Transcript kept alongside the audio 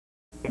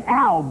Reverend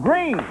Al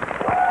Green.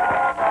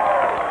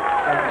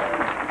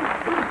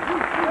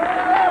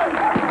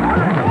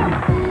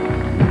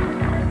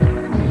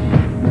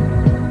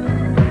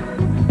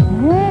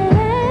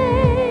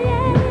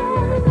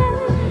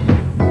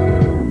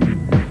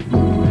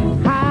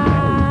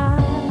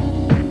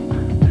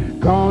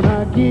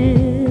 Gonna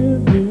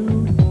give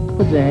you,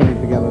 put your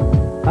hands together,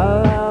 a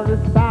love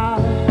that's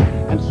solid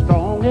and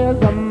strong as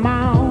the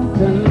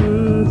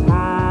mountains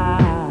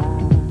high.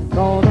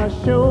 Gonna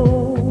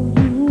show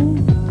you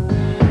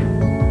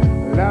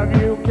love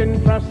you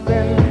can trust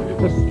in,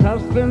 just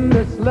trust in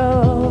this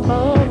love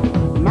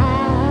of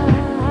mine.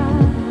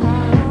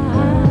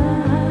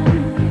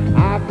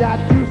 I've got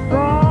two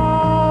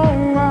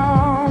strong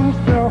arms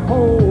to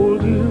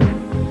hold you,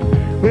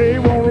 they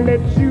won't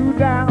let you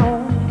down.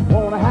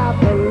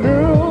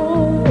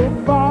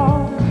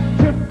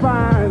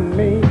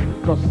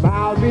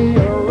 I'll be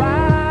around.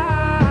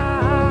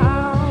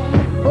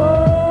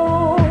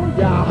 Oh,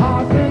 your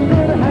heart's in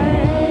good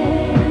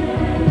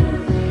hands,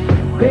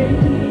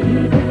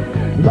 baby,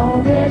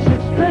 long as you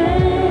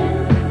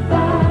stand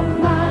by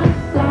my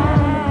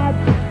side.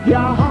 Your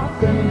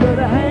heart's in good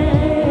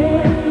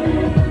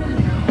hands,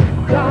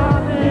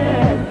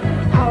 darling.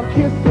 I'll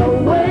kiss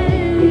away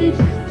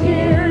each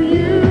tear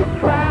you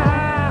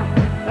cry,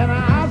 and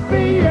I'll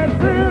see you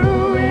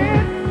through it.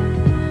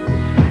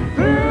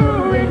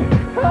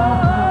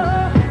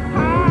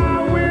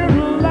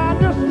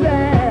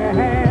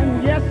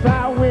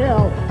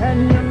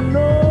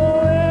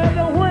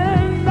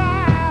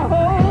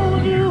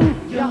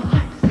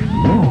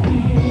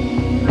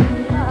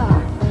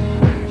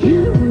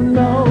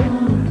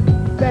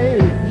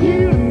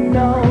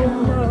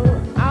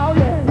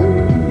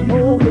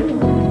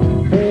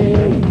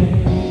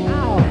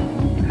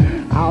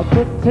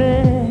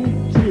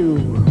 Protect you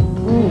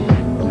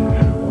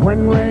when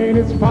rain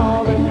is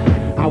falling.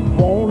 I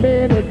won't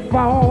let it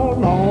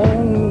fall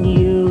on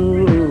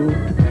you.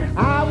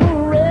 I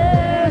will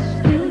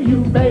rescue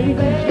you,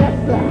 baby.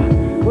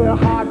 Yes, we're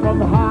heart from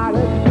the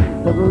hearted,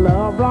 with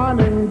love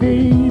running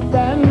deep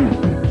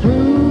and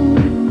true.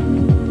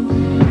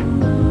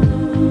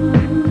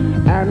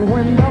 And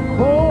when the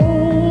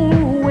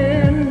cold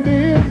wind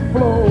is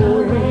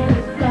blowing,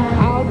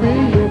 I'll be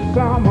your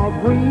summer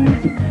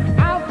breeze.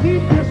 I'll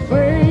keep you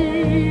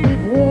safe,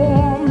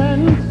 warm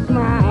and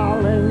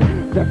smiling.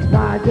 That's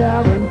my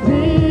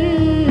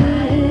guarantee.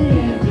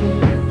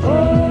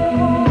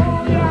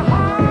 Oh, your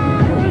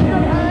heart in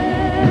your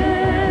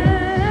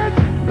hands,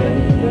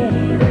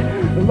 baby,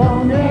 as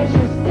long as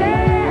you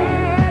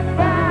stand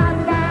by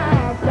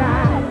my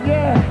side.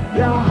 Yeah,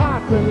 your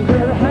heart's in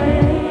good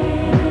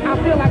hands. I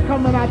feel like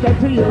coming out there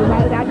to you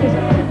tonight.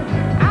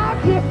 I'll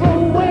kiss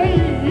away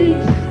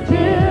each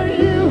tear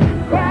you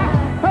cry.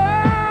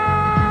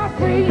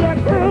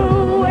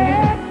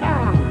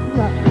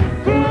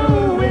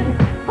 Through it,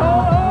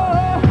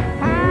 oh,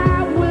 I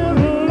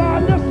will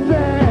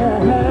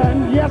understand,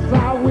 yes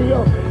I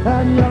will,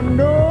 and you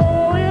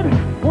know it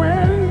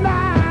when I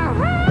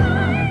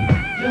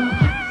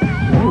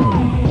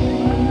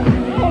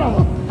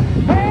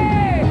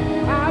hey,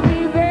 I'll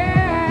be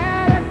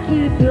there to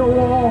keep you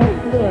warm,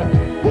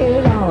 hey,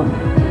 Lord.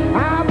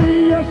 I'll be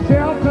your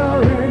shelter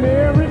in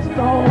every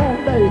storm,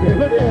 baby,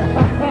 look here.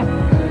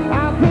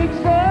 I'll take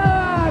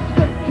such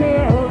good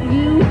care of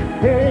you.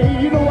 Hey,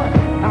 you know what?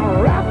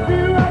 I'll wrap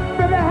you up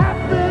in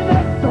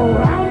happiness,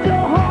 surround your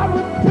heart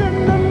with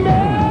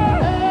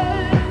tenderness.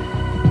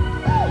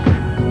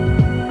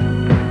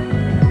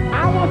 I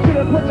want you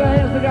to put your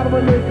hands together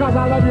with me because I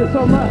love you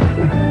so much.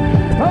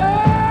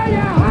 Oh,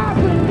 your heart's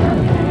in good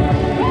hands.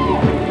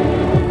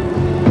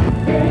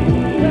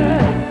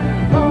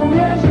 Yeah, long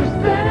as you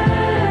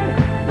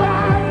stand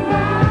by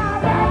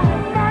my side.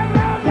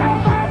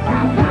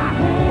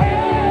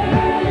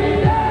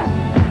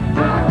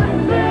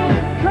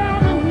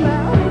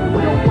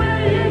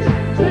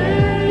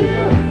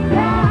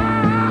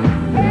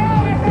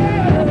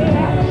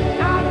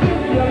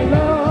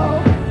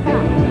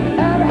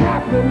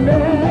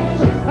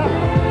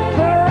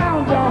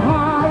 Surround your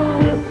heart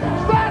with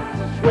such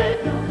sweet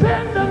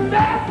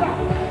tenderness.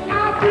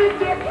 I'll keep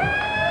you.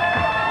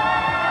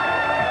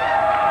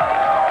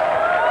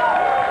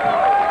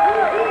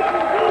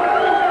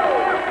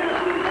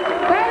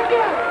 Thank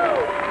you.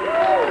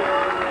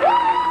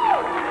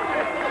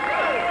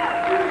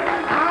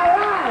 All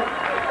right.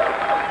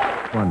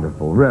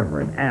 Wonderful,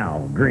 Reverend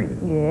Al Green.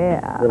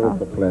 Yeah. It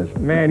was a pleasure.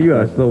 Man, you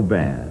are so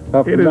bad.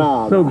 It is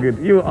so good.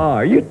 You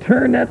are. You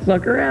turned that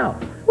sucker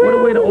out. What a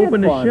way to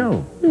open the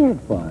show. We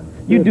had fun.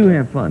 You do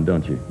have fun,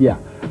 don't you? Yeah.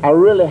 I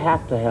really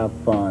have to have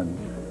fun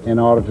in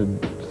order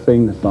to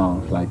sing the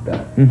songs like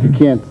that. You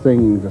can't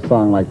sing the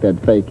song like that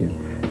faking.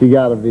 You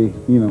gotta be,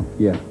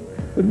 yeah.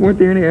 But weren't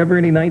there ever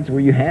any nights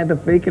where you had to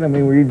fake it? I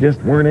mean, where you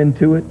just weren't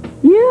into it?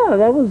 Yeah,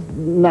 that was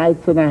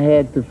nights when I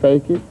had to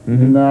fake it.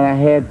 And then I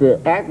had to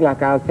act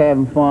like I was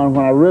having fun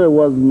when I really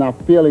was not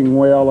feeling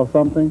well or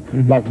something.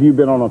 Like if you've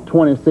been on a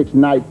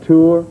 26-night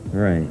tour.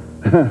 Right.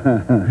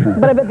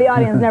 But I bet the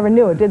audience never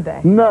knew it, did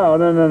they? No,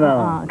 no, no,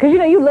 no. Because, you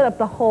know, you lit up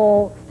the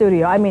whole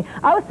studio. I mean,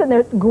 I was sitting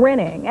there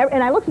grinning,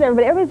 and I looked at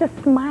everybody. Everybody's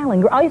just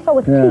smiling. All you saw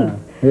was teeth.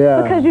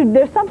 Yeah. Because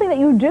there's something that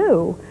you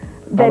do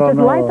that just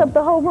lights up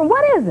the whole room.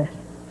 What is it?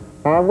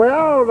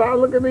 Well, I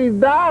look at these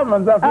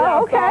diamonds up here.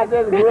 Oh, okay.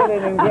 Just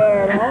grinning and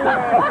glaring.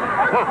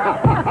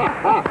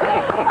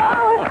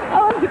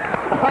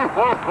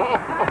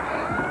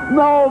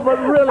 No, but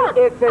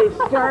really, it's a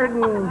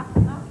certain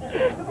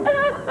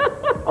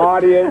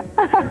audience.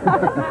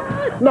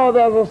 No,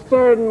 there's a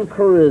certain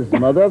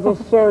charisma. There's a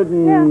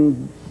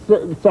certain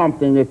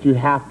something that you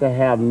have to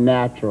have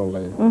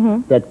naturally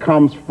that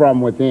comes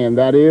from within.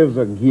 That is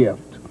a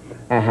gift.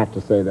 I have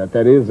to say that.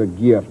 That is a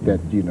gift that,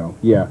 you know,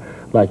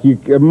 like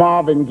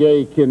Marvin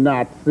Gaye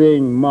cannot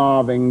sing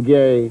Marvin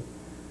Gaye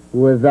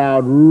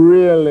without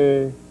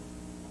really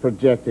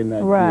projecting that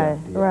gift.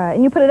 Right.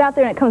 And you put it out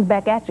there and it comes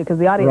back at you because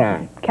the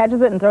audience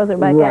catches it and throws it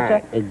back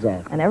at you.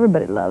 Exactly. And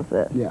everybody loves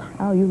it. Yeah.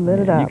 Oh, you lit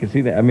it up. You can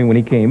see that. I mean, when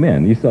he came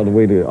in, you saw the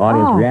way the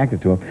audience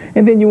reacted to him.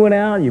 And then you went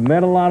out, you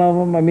met a lot of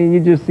them. I mean, you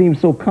just seemed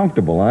so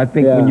comfortable. And I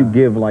think when you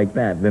give like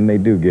that, then they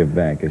do give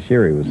back, as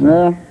Sherry was saying.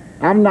 Well,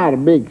 I'm not a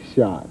big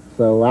shot,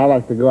 so I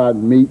like to go out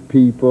and meet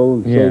people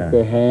and shake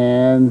their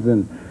hands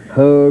and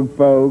hug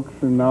folks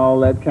and all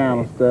that kind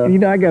of stuff. You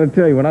know, I got to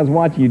tell you, when I was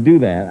watching you do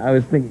that, I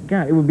was thinking,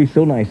 God, it would be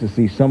so nice to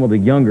see some of the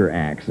younger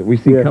acts that we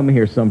see coming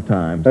here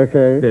sometimes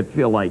that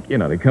feel like, you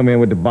know, they come in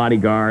with the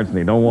bodyguards and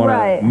they don't want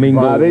to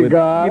mingle with, you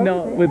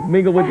know,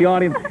 mingle with the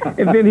audience.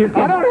 And then here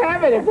comes... I don't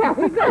have any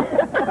bodyguards.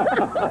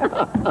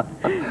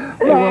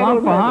 Well,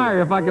 I'm for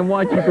hire if I can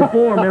watch you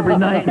perform every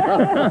night.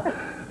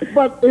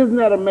 But isn't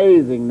that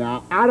amazing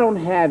now? I don't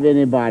have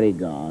any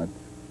bodyguards.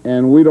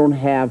 And we don't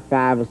have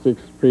 5 or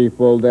 6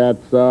 people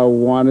that's,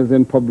 one is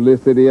in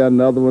publicity,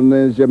 another one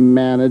is your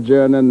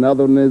manager, and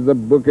another one is a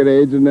booking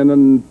agent, and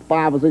then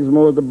 5 or 6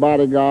 more is the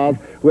bodyguards.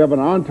 We have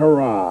an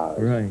entourage.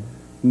 Right.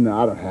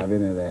 No, I don't have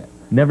any of that.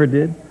 Never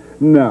did?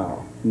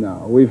 No,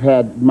 no. We've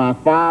had my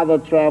father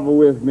travel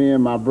with me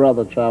and my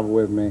brother travel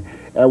with me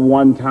at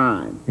one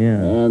time.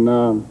 Yeah. And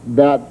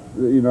that,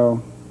 you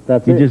know,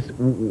 that's it.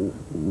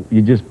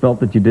 You just felt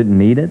that you didn't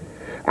need it?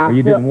 Or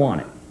you didn't want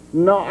it?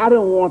 No, I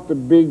didn't want the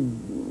big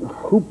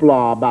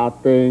hoopla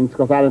about things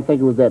because I didn't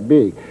think it was that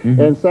big.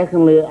 And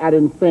secondly, I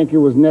didn't think it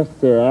was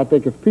necessary. I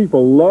think if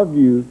people love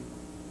you,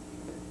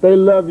 they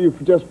love you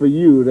just for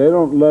you. They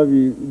don't love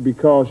you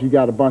because you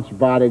got a bunch of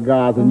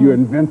bodyguards and you're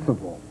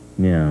invincible.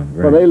 Yeah,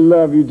 right. But they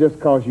love you just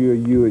because you're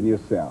you and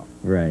yourself.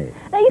 Right.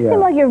 Now you seem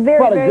like you're very,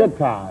 what a good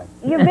time.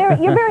 You're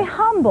very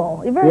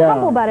humble. You're very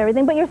humble about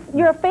everything. But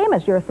you're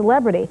famous. You're a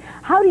celebrity.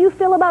 How do you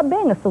feel about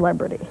being a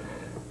celebrity?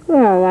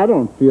 Well, I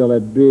don't feel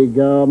that big.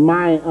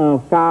 My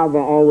father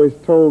always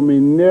told me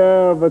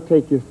never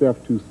take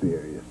yourself too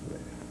seriously.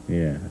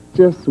 Yeah.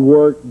 Just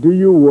work, do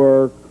your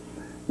work,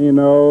 you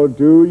know,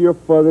 do your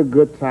for the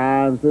good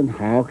times and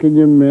how can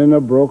you mend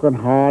a broken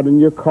heart and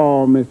your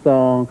call me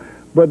song,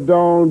 but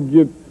don't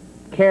get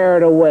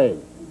carried away.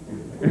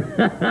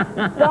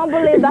 Don't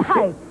believe the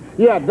hype.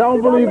 Yeah,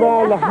 don't believe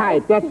all the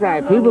hype. That's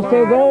right. People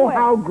say, oh,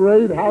 how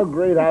great, how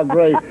great, how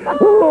great.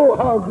 Oh,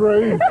 how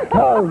great,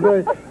 how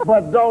great.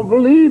 But don't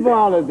believe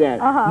all of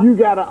that. You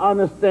got to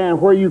understand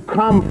where you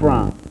come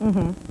from,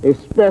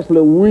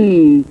 especially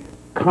we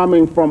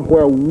coming from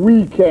where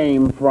we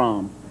came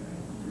from.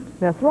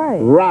 That's right.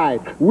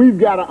 Right. We've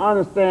got to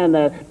understand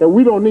that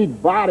we don't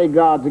need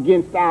bodyguards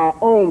against our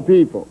own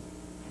people,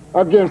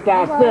 against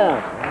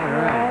ourselves.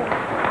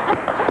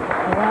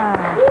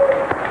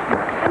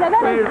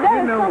 That is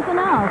something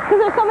else. Because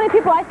there's so many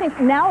people, I think,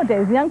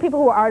 nowadays, young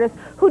people who are artists,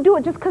 who do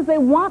it just because they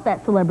want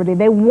that celebrity.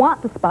 They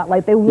want the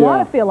spotlight. They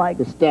want to feel like...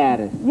 the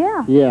status.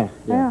 Yeah.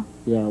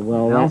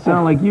 Well, that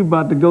sounds like you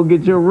about to go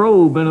get your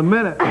robe in a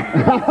minute.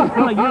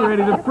 Like you're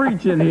ready to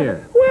preach in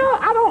here. Well,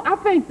 I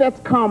think that's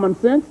common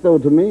sense, though,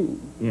 to me.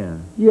 Yeah.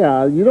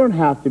 Yeah, you don't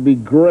have to be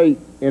great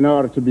in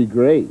order to be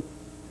great.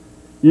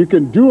 You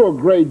can do a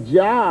great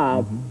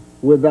job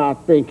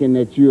without thinking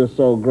that you're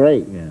so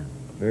great. Yeah.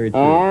 Very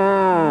true.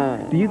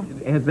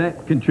 Has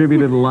that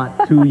contributed a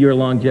lot to your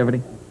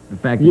longevity? The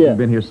fact that you've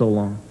been here so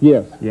long?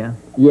 Yes. Yeah?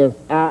 Yes.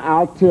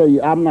 I'll tell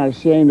you, I'm not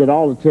ashamed at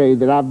all to tell you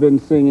that I've been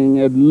singing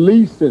at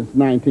least since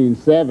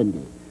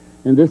 1970.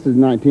 And this is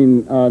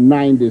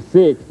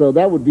 1996, so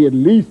that would be at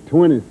least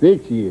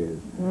 26 years.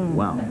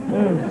 Wow.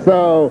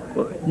 So,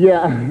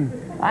 yeah.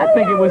 I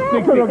think it was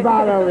 60.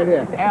 About over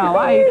here. Al,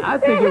 I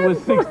think it was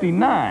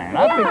 69.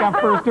 I think I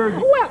first heard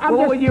you. Well, I'm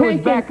just year was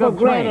taking Back for Up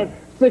granted Train?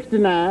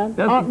 69.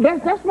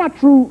 That's my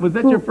true... Was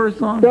that your first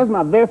song? That's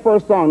my very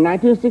first song,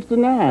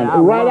 1969. Yeah,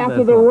 right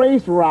after the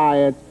race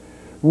riots,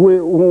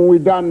 when we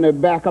done the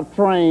Back Up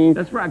Train.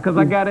 That's right, because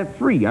I got it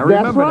free. I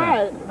remember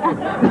that.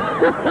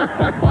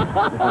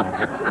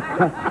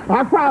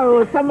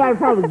 Somebody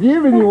probably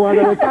giving you one,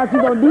 and they thought you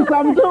were going to do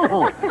something to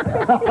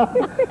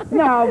them.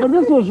 No, but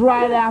this was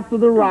right after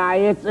the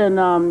riots, and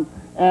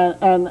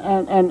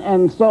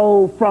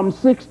so from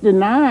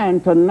 69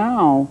 to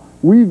now,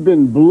 we've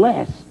been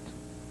blessed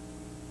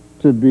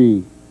to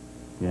be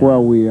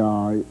where we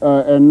are,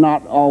 and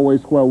not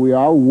always where we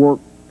are.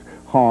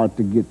 hard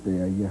to get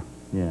there, yeah.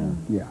 Yeah.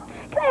 Yeah.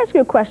 Can I ask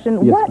you a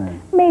question? Yes, what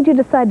ma'am. made you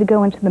decide to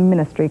go into the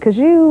ministry? Because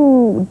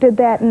you did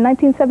that in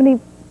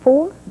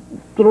 1974?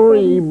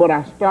 But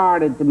I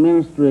started the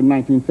ministry in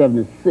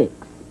 1976.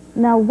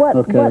 Now, what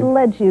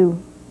led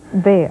you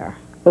there?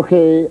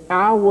 Okay,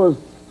 I was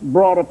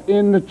brought up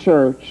in the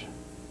church,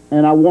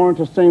 and I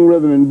wanted to sing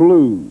rhythm and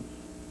blues.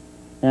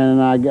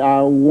 And I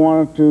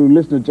wanted to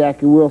listen to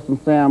Jackie Wilson,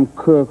 Sam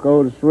Cooke,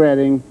 Otis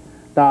Redding,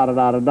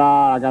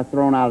 da-da-da-da-da. I got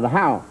thrown out of the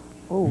house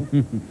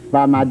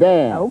by my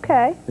dad.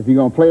 Okay. If you're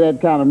going to play that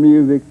kind of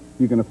music,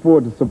 you can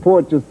afford to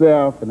support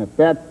yourself, and if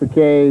that's the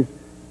case,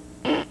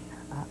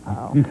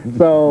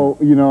 so,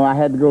 you know, I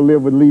had to go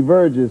live with Lee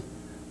Burgess,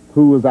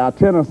 who was our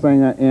tenor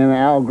singer in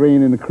Al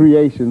Green and the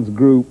Creations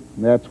group.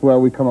 That's where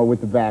we come up with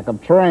the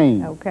Backup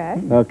Train.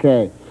 Okay.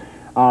 Okay.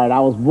 All right,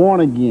 I was born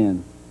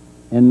again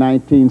in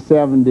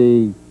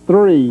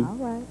 1973. All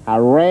right. I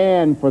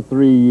ran for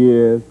 3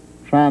 years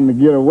trying to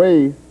get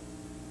away.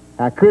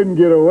 I couldn't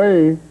get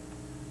away,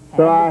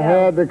 so I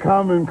had to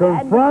come and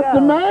confront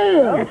the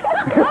man.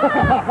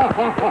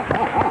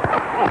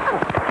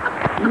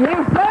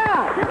 Yes, sir.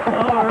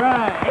 All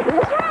right.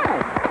 That's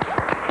right.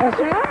 That's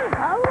right.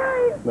 All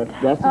right. But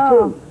that's the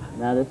truth.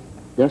 Now,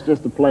 that's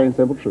just the plain,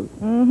 simple truth.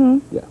 Mm-hmm.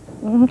 Yeah.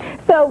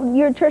 Mm-hmm. So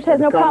your church has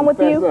no problem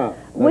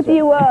with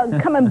you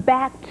coming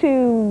back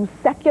to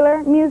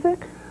secular music?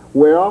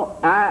 Well,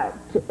 I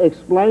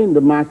explained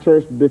to my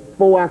church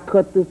before I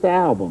cut this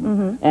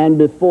album and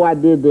before I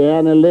did the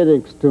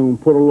analytics tune,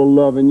 Put a Little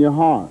Love in Your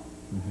Heart.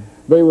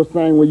 They were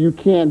saying, well, you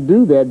can't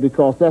do that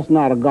because that's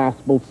not a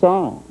gospel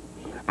song.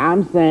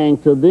 I'm saying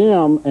to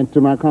them and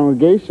to my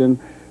congregation,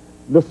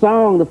 the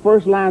song, the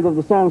first lines of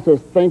the song says,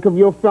 think of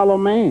your fellow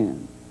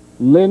man,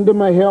 lend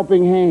him a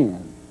helping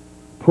hand,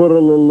 put a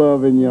little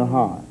love in your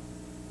heart.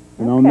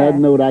 And on that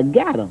note, I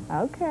got him.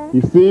 Okay.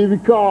 You see,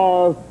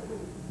 because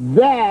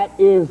that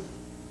is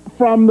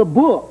from the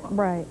book.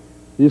 Right.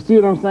 You see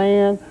what I'm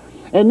saying?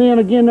 And then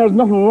again, there's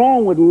nothing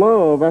wrong with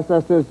love. As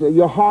I said,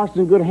 your heart's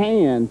in good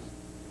hands.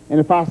 And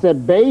if I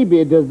said,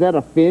 baby, does that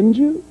offend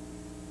you?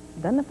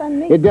 Doesn't offend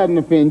me. It doesn't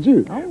offend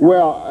you. Oh, no.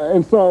 Well,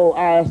 and so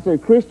I asked the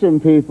Christian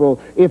people,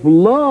 if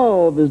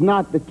love is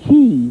not the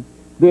key,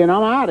 then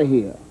I'm out of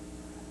here.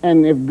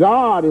 And if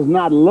God is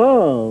not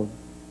love,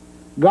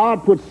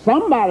 God put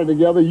somebody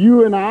together,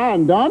 you and I,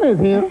 and done it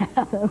him.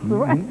 That's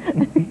right.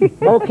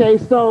 Okay,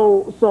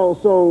 so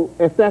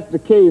if that's the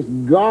case,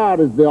 God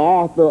is the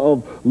author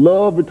of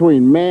love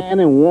between man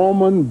and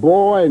woman,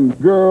 boy and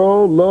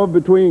girl, love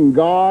between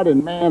God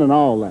and man and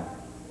all that.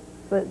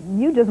 But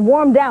you just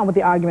warmed down with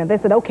the argument. They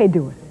said, okay,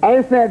 do it.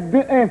 I said,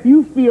 if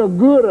you feel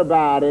good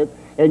about it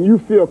and you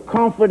feel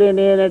confident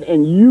in it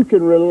and you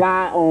can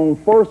rely on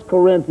 1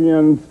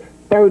 Corinthians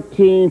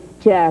 13th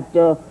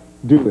chapter,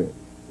 do it.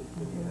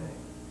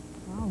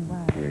 All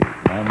right. Great.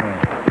 Amen.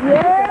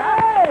 Yay!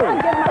 I'm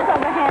giving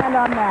myself a hand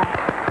on that.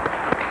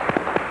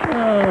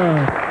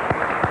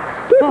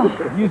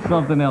 You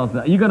something else.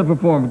 You're going to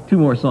perform 2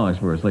 more songs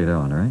for us later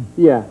on, right?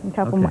 Yeah. A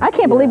couple more. I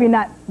can't believe you're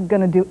not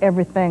going to do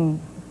everything.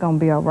 It's going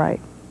to be all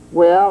right.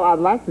 Well, I'd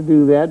like to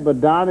do that,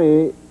 but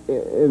Donnie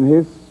and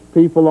his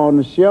people on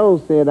the show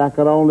said I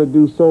could only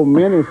do so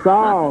many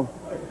songs.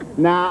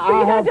 Now, so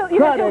I have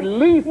cut at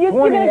least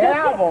 20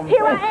 albums.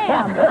 Here I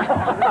am.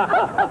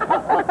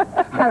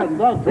 I haven't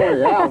done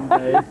 20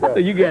 albums, so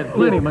you got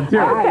plenty of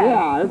material.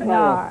 Yeah, it's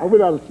not, we're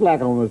not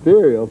slack on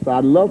material, so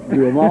I'd love to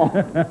do them all.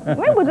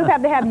 Maybe we'll just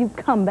have to have you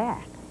come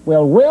back.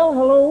 Well,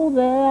 hello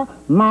there.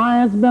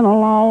 Mine's been a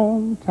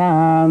long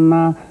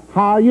time.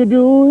 How you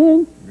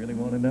doing? You really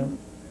want to know?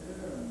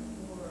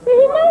 See,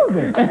 he knows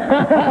it.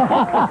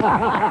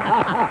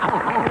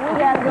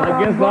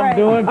 I guess I'm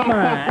doing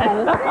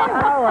fine.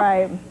 All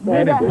right.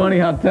 Ain't it funny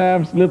how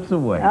time slips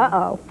away?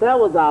 Uh-oh. That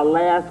was our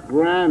last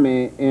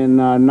Grammy in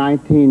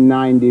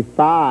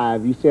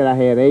 1995. You said I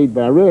had 8,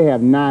 but I really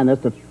have 9. That's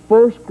the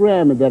first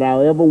Grammy that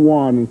I ever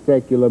won in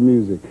secular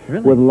music.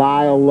 Really? With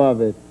Lyle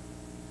Lovett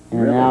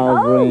and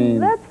Al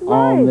Green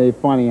on the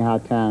Funny How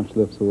Time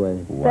Slips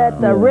Away. Wow.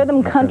 That's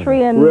rhythm,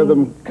 country, and...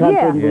 Rhythm,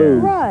 country, and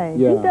blues. Right.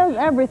 Yeah. He does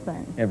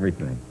everything.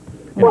 Everything.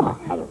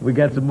 We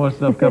got some more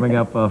stuff coming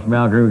up from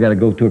Al Green. We got to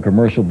go to a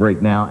commercial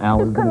break now. Al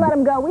Just couldn't let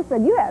him go. We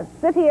said, you have to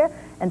sit here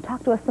and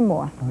talk to us some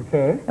more.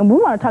 Okay. And we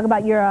want to talk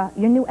about your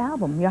new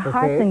album, Your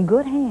Heart's in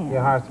Good Hands.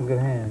 Your Heart's in Good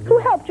Hands. Who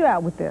helped you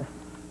out with this?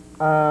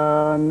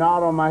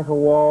 Nada Michael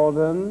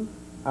Walden,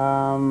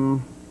 the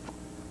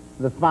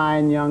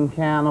Fine Young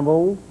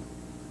Cannibals,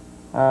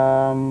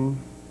 Jodeci,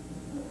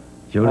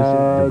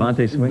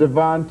 Devontae Swing?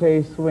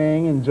 Devontae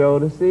Swing and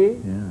Jodeci.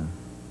 Yeah.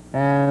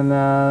 And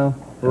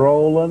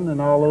Roland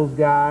and all those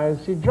guys.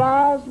 She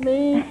drives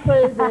me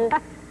crazy.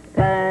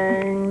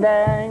 Dang,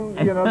 dang.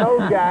 You know,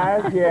 those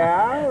guys,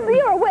 yeah. So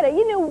you were with it.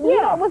 You knew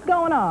what was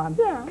going on.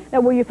 Yeah.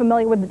 Now, were you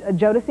familiar with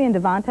Jodeci and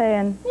Devontae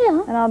and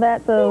all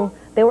that? So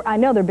they were. I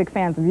know they're big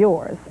fans of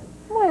yours.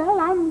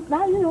 Well, I'm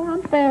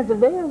fans of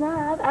theirs.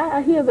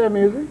 I hear their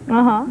music.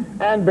 Uh-huh.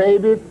 And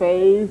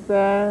Babyface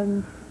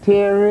and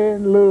Terry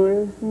and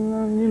Lewis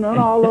and, and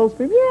all those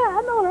people. Yeah,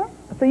 I know that.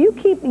 So you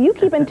keep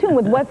in tune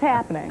with what's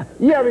happening.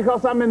 Yeah,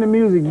 because I'm in the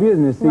music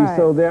business, see,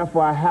 so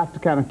therefore I have to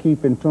kind of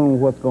keep in tune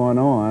with what's going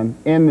on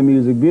in the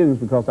music business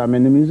because I'm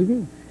in the music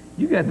business.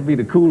 You got to be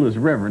the coolest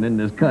reverend in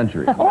this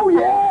country. Oh,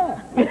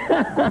 yeah.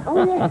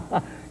 Oh, yeah.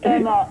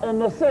 And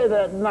to say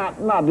that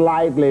not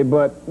lightly,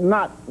 but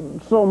not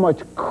so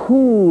much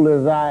cool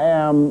as I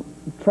am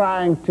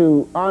trying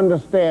to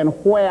understand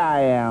where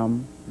I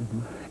am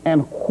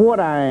and what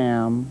I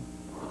am,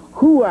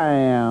 who I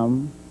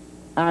am.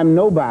 I'm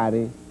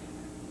nobody.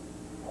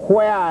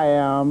 Where I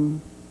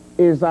am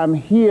is I'm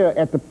here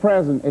at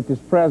this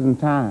present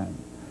time.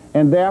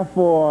 And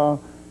therefore,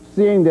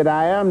 seeing that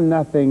I am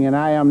nothing and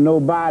I am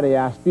nobody,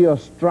 I still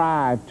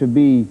strive to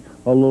be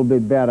a little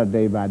bit better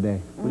day by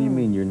day. What do you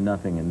mean you're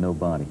nothing and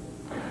nobody?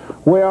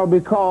 Well,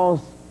 because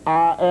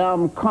I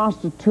am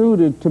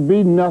constituted to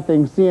be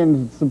nothing,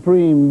 seeing the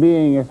Supreme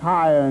Being is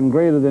higher and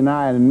greater than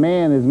I, and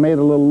man is made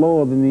a little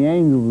lower than the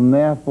angels, and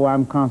therefore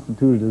I'm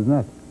constituted as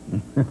nothing.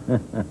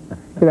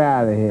 Get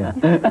out of here.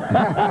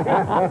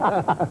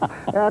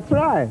 That's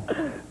right.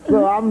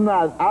 So I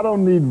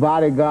don't need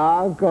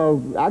bodyguards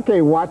because I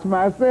can't watch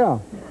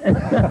myself.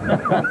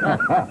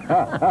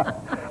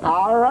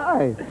 All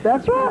right.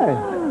 That's right.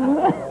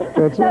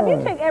 That's now, right. if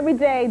you take every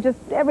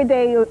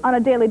day on a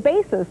daily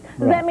basis,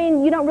 does that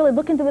mean you don't really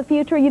look into the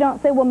future? You don't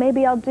say, well,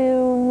 maybe I'll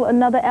do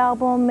another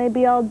album,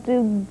 maybe I'll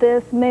do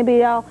this,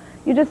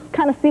 you just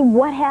kind of see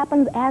what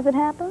happens as it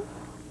happens?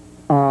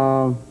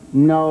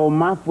 No,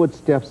 my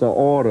footsteps are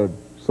ordered,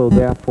 so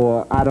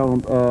therefore I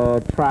don't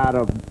try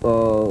to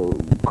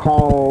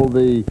call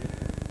the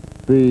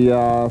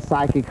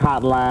psychic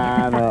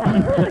hotline.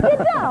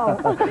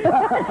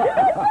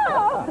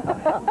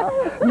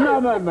 You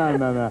don't.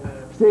 No.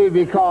 See,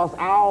 because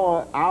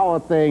our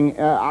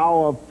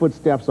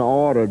footsteps are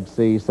ordered.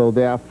 See, so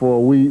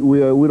therefore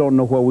we don't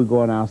know where we're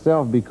going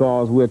ourselves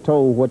because we're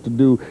told what to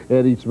do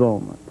at each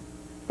moment.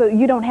 So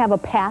you don't have a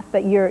path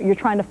that you're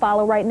trying to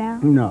follow right now?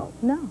 No.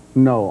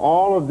 No.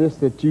 All of this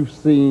that you've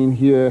seen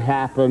here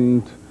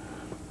happened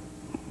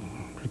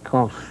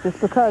because it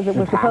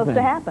was supposed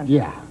to happen.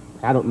 Yeah.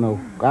 I don't know.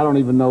 I don't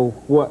even know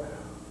what,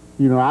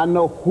 I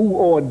know who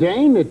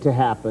ordained it to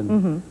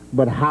happen,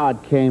 but how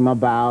it came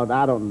about,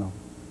 I don't know.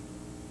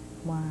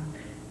 Wow.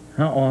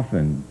 How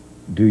often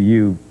do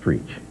you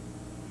preach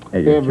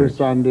at your Every church?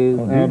 Sunday,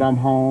 and I'm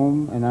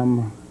home, I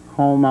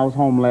was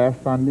home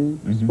last Sunday,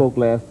 spoke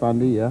last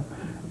Sunday, yeah.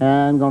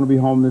 And going to be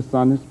home this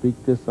Sunday,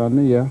 speak this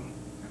Sunday, yeah.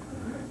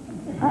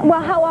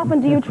 Well, how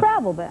often do you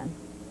travel then?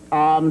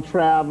 I'm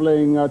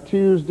traveling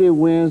Tuesday,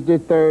 Wednesday,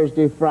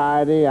 Thursday,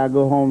 Friday. I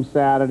go home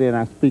Saturday and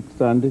I speak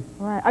Sunday.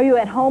 Right. Are you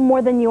at home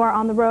more than you are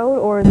on the road,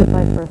 or is it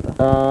vice versa?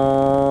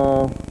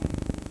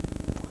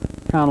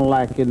 Kind of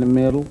like in the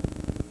middle.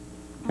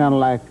 Kind of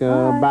like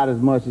about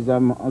as much as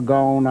I'm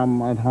gone,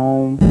 I'm at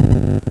home.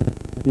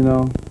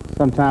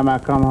 Sometime I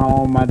come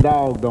home, my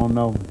dog don't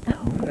know me.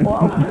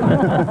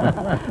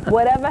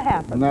 Whatever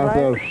happens,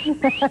 right?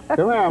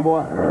 Come on,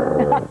 boy.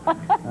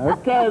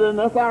 Okay, then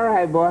that's all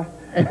right, boy.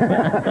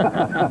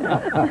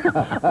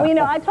 Well,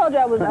 I told you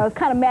I was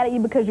kind of mad at you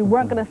because you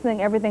weren't going to sing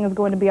Everything Is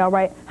Going to Be All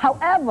Right.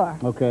 However,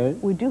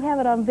 we do have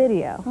it on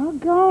video. Oh,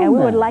 go on. And we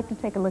would like to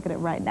take a look at it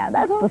right now.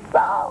 That's the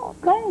song.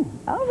 Go on.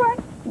 All right.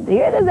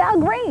 Here it is, Al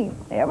Green.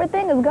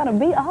 Everything is going to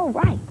be all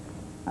right.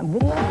 On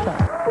video song.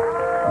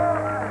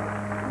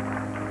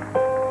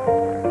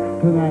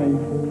 Tonight,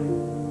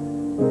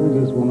 we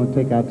just want to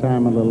take our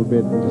time a little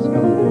bit and just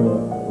kind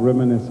of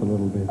reminisce a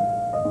little bit.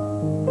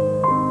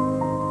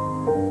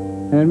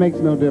 And it makes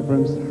no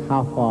difference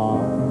how far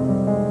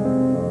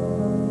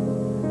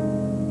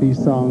these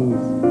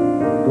songs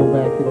go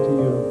back into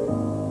your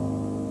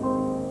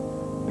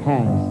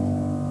past.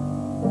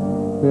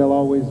 They'll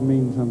always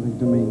mean something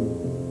to me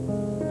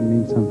and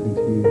mean something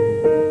to you.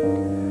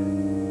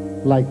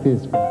 Like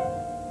this one.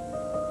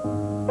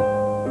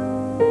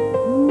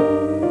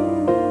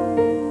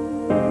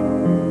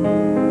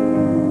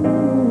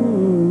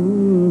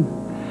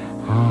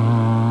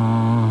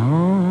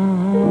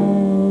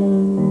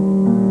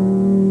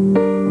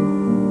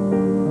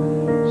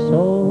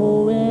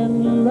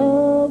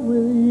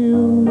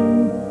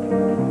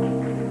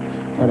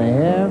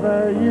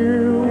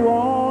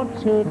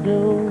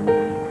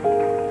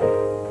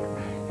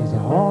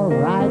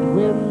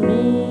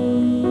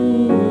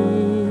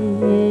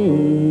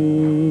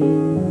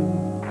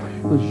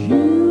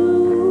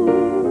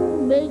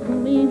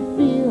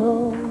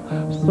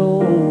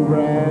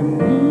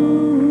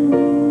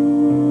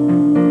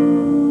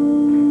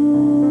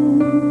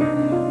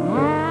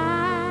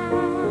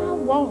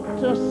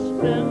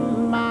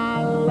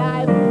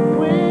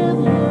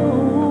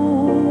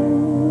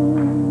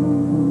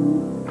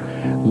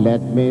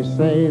 Let me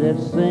say that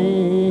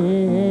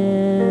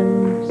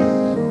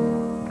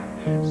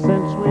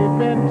since we've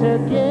been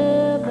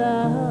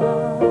together,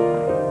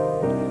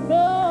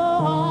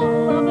 oh,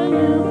 loving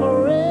you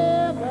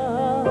forever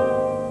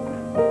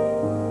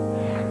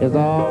is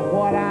all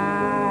what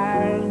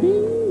I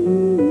need.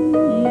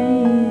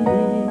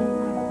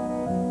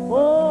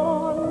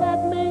 Oh, let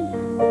me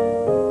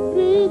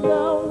be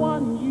the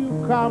one you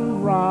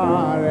come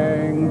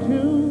running to.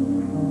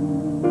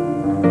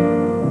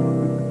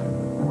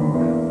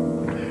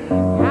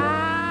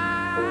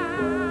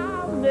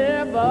 I'll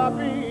never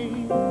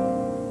be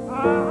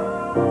untrue.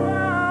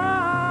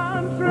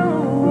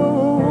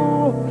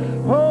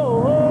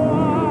 Oh,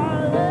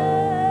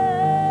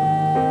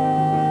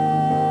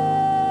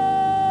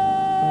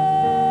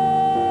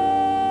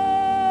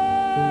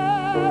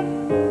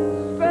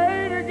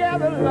 stay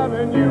together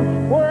loving you.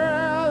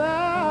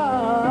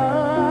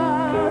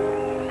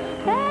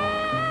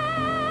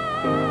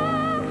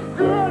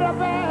 Good or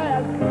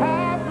bad,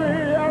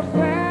 happy or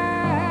sad.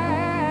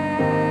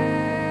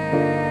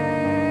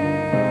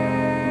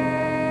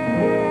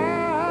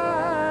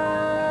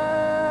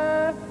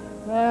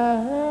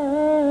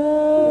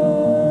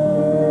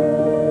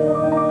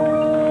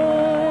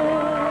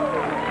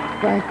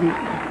 Thank you.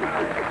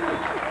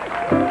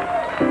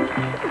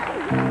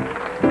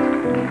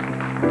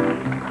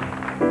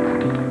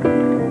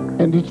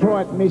 In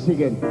Detroit,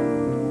 Michigan,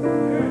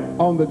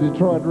 on the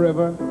Detroit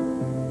River,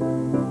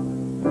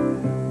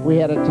 we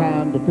had a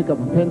time to pick up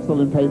a pencil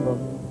and paper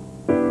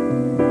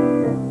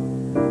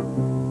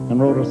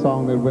and wrote a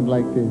song that went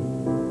like this.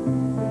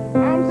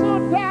 I'm so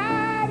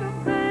tired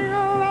of being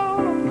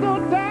alone, I'm so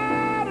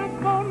tired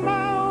of on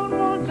my own,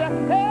 won't you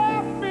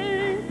help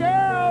me,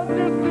 girl,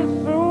 just as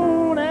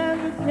soon as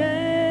you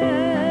can.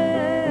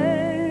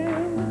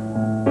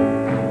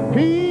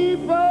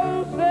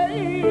 People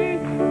say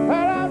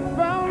that I've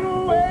found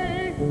a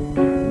way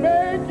to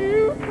make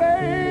you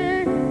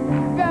think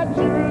that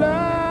you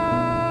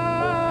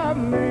love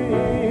me.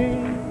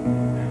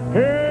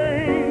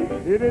 Hey,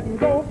 you didn't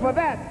go for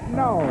that,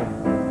 no.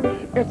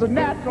 It's a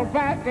natural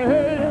fact.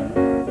 Hey,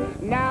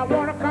 now I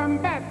want to come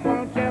back,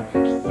 won't you?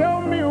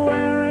 Show me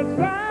where it's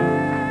at.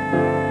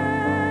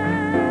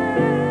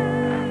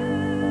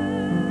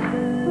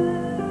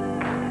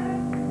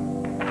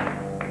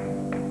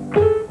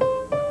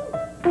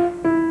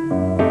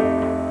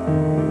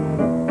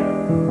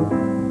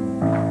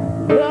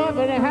 Love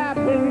and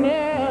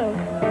happiness.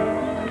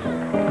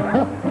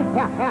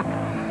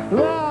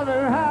 Love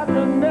and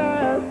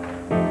happiness.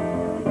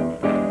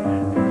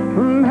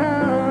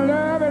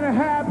 Love and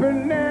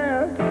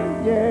happiness.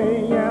 Yeah,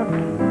 yeah.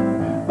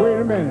 Wait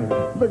a minute.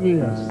 Look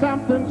here.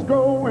 Something's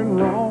going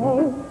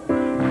wrong.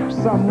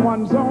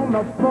 Someone's on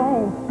the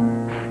phone.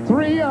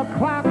 3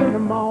 o'clock in the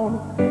morning.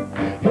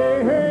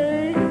 Hey,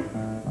 hey.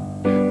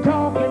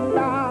 Talking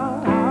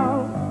about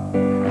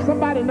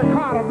somebody in the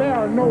car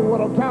there know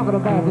what I'm talking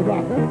about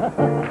today.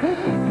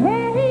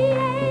 Hey,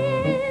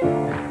 hey.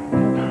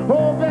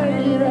 Oh,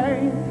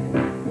 baby.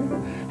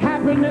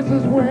 Happiness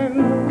is when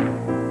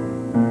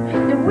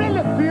you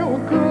really feel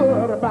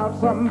good about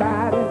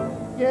somebody.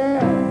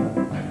 Yeah,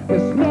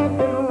 there's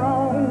nothing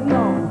wrong,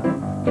 no.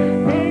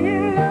 Being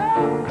in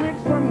love with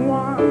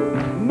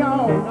someone,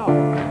 no, no.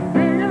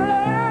 Being in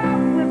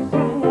love with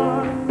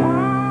someone,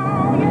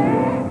 oh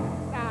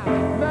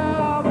yeah.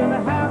 Love and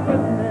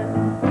happiness,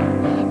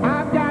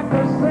 I've got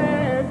to say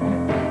it.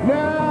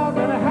 Love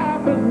and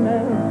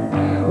happiness,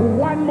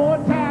 one more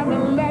time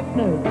and let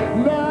me.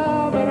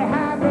 Love and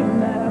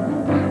happiness,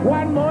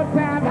 one more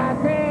time I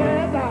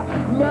said,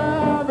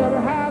 love and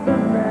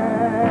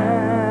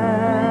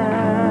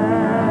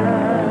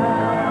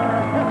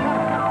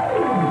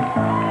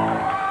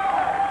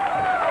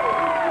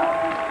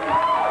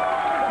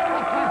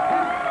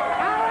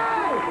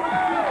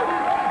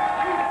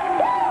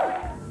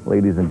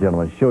Ladies and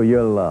gentlemen, show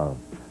your love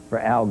for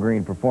Al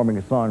Green performing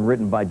a song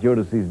written by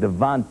Jodeci's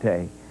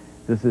Devante.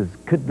 This is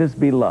Could This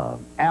Be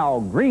Love?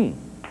 Al Green.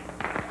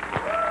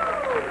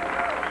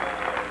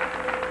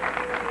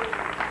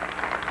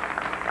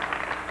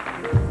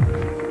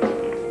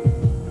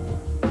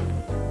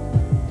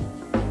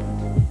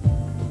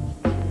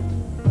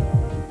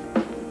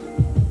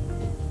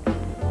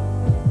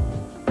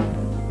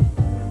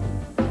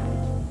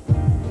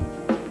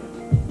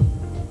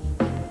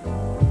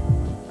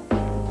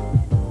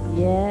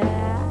 Yeah.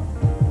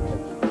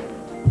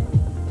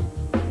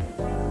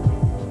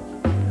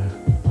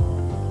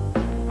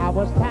 I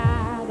was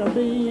tired of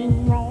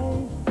being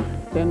wrong.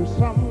 Then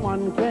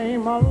someone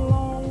came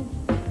along.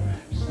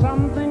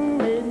 Something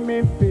made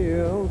me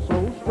feel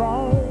so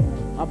strong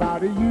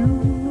about you.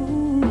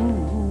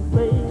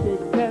 Baby,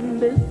 can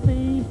this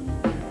be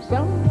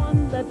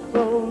someone that's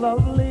so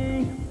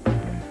lovely?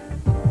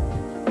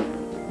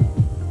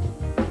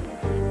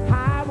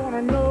 I want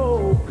to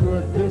know,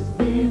 could this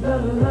be the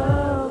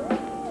love?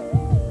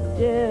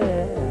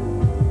 Yeah,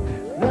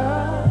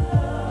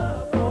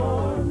 love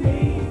for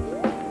me.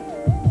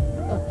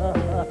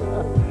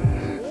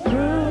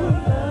 True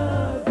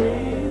love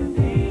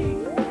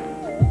indeed.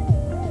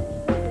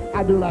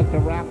 I do like to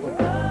rap with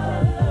that.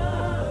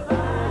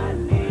 I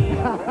need.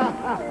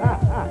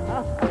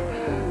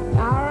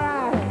 All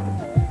right,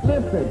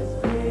 listen.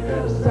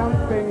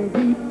 Something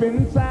deep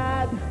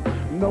inside,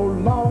 no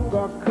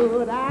longer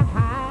could I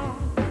hide.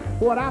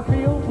 What I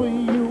feel for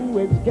you,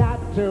 it's got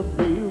to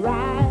be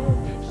right.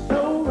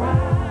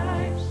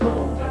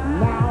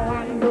 Now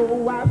I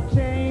know I've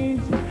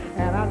changed,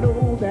 and I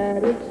know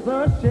that it's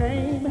a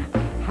shame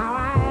how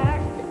I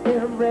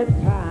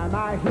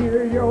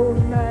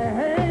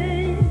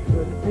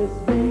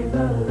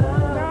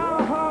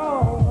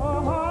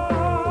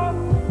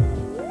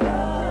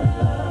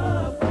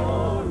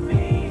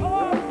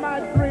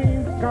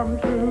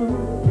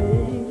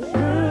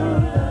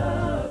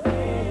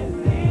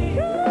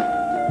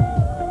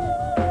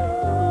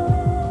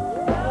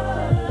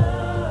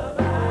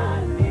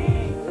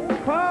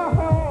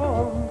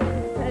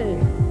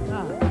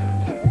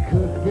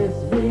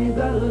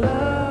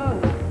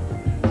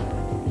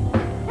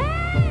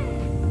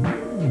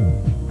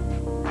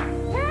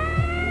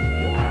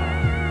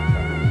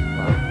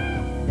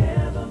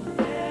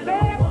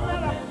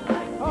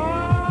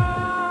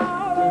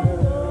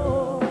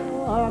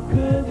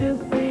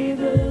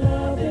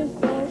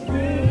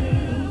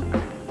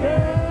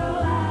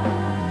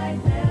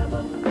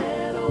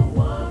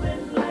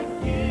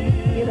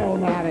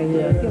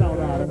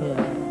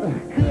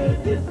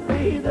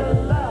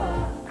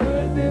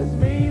this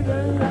be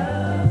the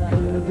love?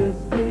 Could this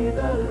be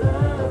the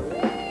love?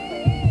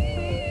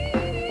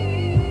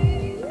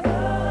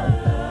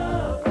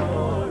 Love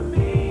for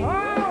me.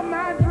 All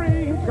my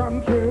dreams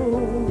come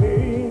true.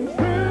 Means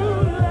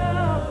true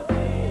love.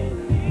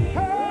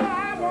 Oh,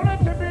 I want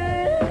it to be.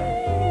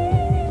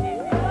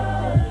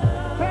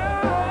 Oh,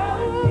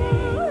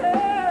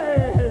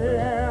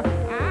 yeah.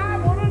 I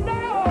want to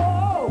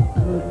know.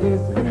 Could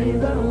this be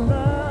the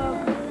love?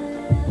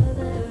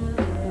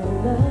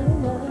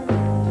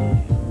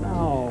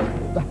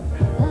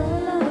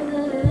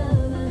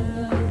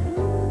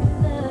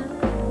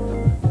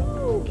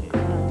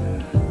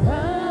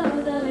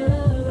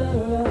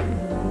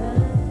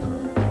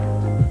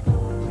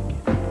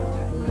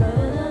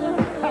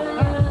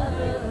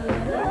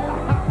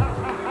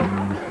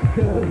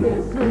 Could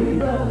this be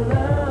the love?